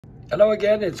Hello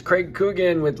again, it's Craig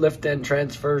Coogan with Lift and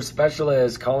Transfer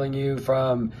Specialist calling you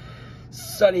from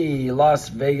sunny Las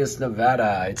Vegas,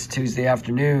 Nevada. It's Tuesday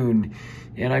afternoon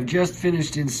and I've just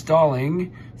finished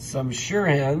installing some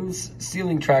Surehands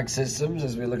ceiling track systems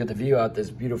as we look at the view out this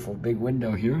beautiful big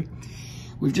window here.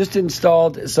 We've just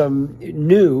installed some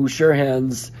new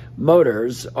Surehands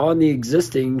motors on the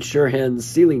existing Surehands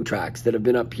ceiling tracks that have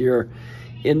been up here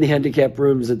in the handicap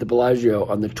rooms at the Bellagio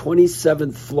on the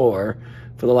 27th floor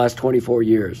for the last 24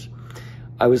 years.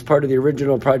 I was part of the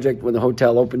original project when the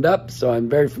hotel opened up, so I'm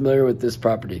very familiar with this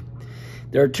property.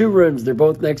 There are two rooms, they're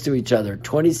both next to each other,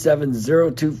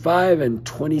 27025 and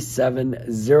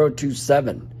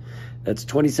 27027. That's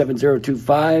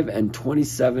 27025 and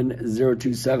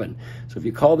 27027. So if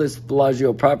you call this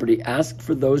Bellagio property, ask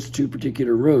for those two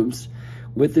particular rooms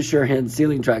with the Surehands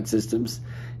ceiling track systems,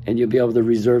 and you'll be able to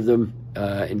reserve them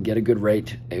and get a good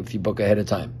rate if you book ahead of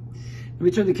time. Let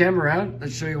me turn the camera around.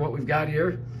 Let's show you what we've got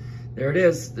here. There it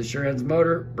is, the Surehands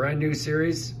motor, brand new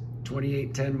series,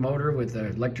 2810 motor with an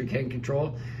electric hand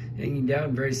control, hanging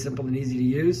down, very simple and easy to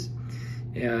use.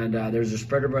 And there's a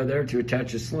spreader bar there to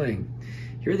attach a sling.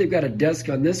 Here they've got a desk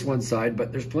on this one side,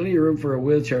 but there's plenty of room for a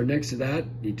wheelchair next to that.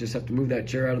 You just have to move that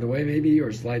chair out of the way maybe,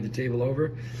 or slide the table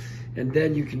over. And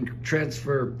then you can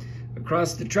transfer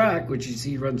across the track, which you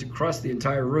see runs across the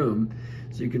entire room.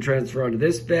 So you can transfer onto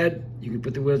this bed, you can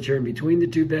put the wheelchair in between the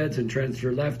two beds and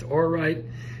transfer left or right,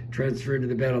 transfer into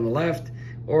the bed on the left,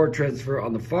 or transfer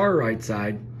on the far right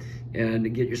side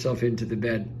and get yourself into the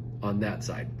bed on that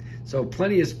side. So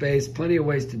plenty of space, plenty of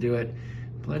ways to do it,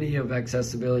 plenty of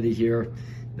accessibility here.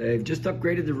 They've just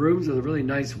upgraded the rooms with a really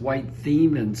nice white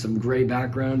theme and some gray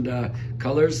background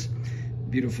colors.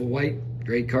 Beautiful white,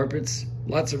 great carpets,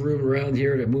 lots of room around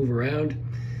here to move around.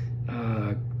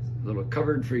 Little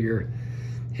cupboard for your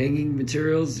hanging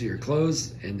materials, your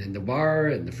clothes, and then the bar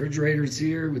and the refrigerators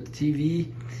here with the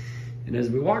TV. And as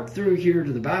we walk through here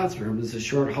to the bathroom, there's a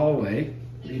short hallway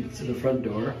leading to the front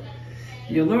door.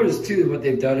 You'll notice too what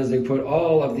they've done is they put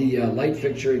all of the light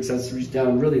fixture accessories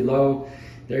down really low.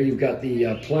 There you've got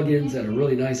the plug-ins at a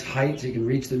really nice height so you can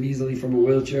reach them easily from a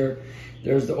wheelchair.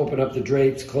 There's to open up the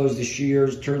drapes, close the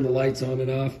shears, turn the lights on and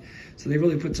off. So they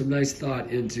really put some nice thought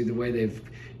into the way they've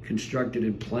constructed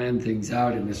and planned things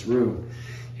out in this room.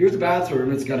 Here's the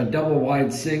bathroom. It's got a double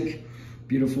wide sink,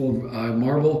 beautiful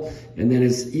marble, and then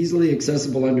it's easily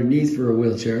accessible underneath for a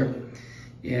wheelchair,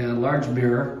 and a large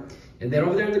mirror. And then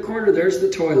over there in the corner, there's the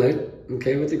toilet,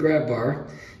 okay, with the grab bar.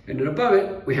 And then above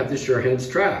it, we have the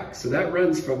Surehands track. So that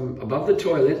runs from above the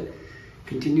toilet,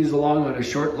 continues along on a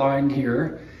short line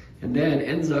here, and then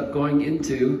ends up going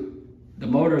into the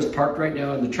motor is parked right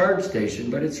now in the charge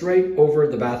station, but it's right over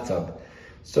the bathtub.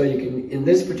 So you can, in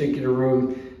this particular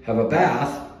room, have a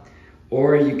bath,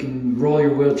 or you can roll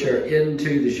your wheelchair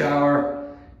into the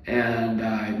shower and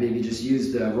maybe just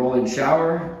use the roll-in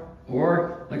shower,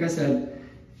 or like I said,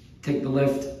 take the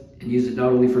lift and use it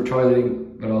not only for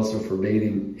toileting, but also for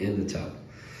bathing in the tub.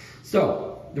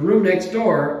 So the room next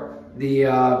door, the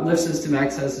lift system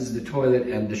accesses the toilet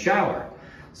and the shower.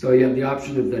 So you have the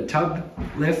option of the tub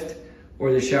lift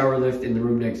or the shower lift in the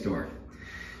room next door.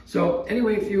 So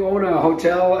anyway, if you own a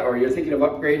hotel or you're thinking of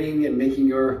upgrading and making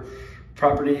your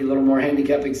property a little more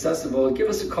handicap accessible, give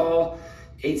us a call,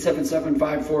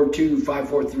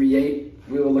 877-542-5438.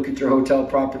 We will look at your hotel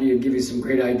property and give you some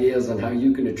great ideas on how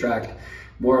you can attract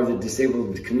more of the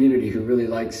disabled community who really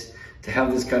likes to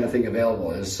have this kind of thing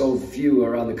available. There's so few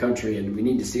around the country and we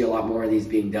need to see a lot more of these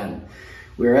being done.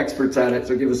 We're experts at it,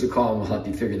 so give us a call and we'll help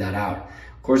you figure that out.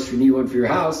 Of course, if you need one for your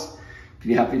house, I'd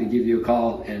be happy to give you a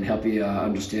call and help you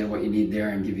understand what you need there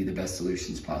and give you the best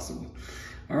solutions possible.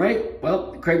 All right,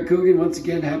 well, Craig Coogan, once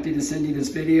again, happy to send you this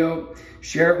video.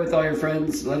 Share it with all your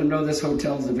friends. Let them know this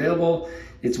hotel is available.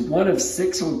 It's one of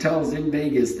 6 hotels in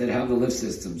Vegas that have the lift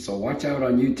system. So watch out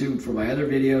on YouTube for my other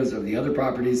videos of the other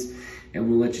properties, and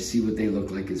we'll let you see what they look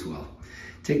like as well.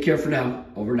 Take care for now.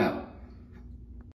 Over and out.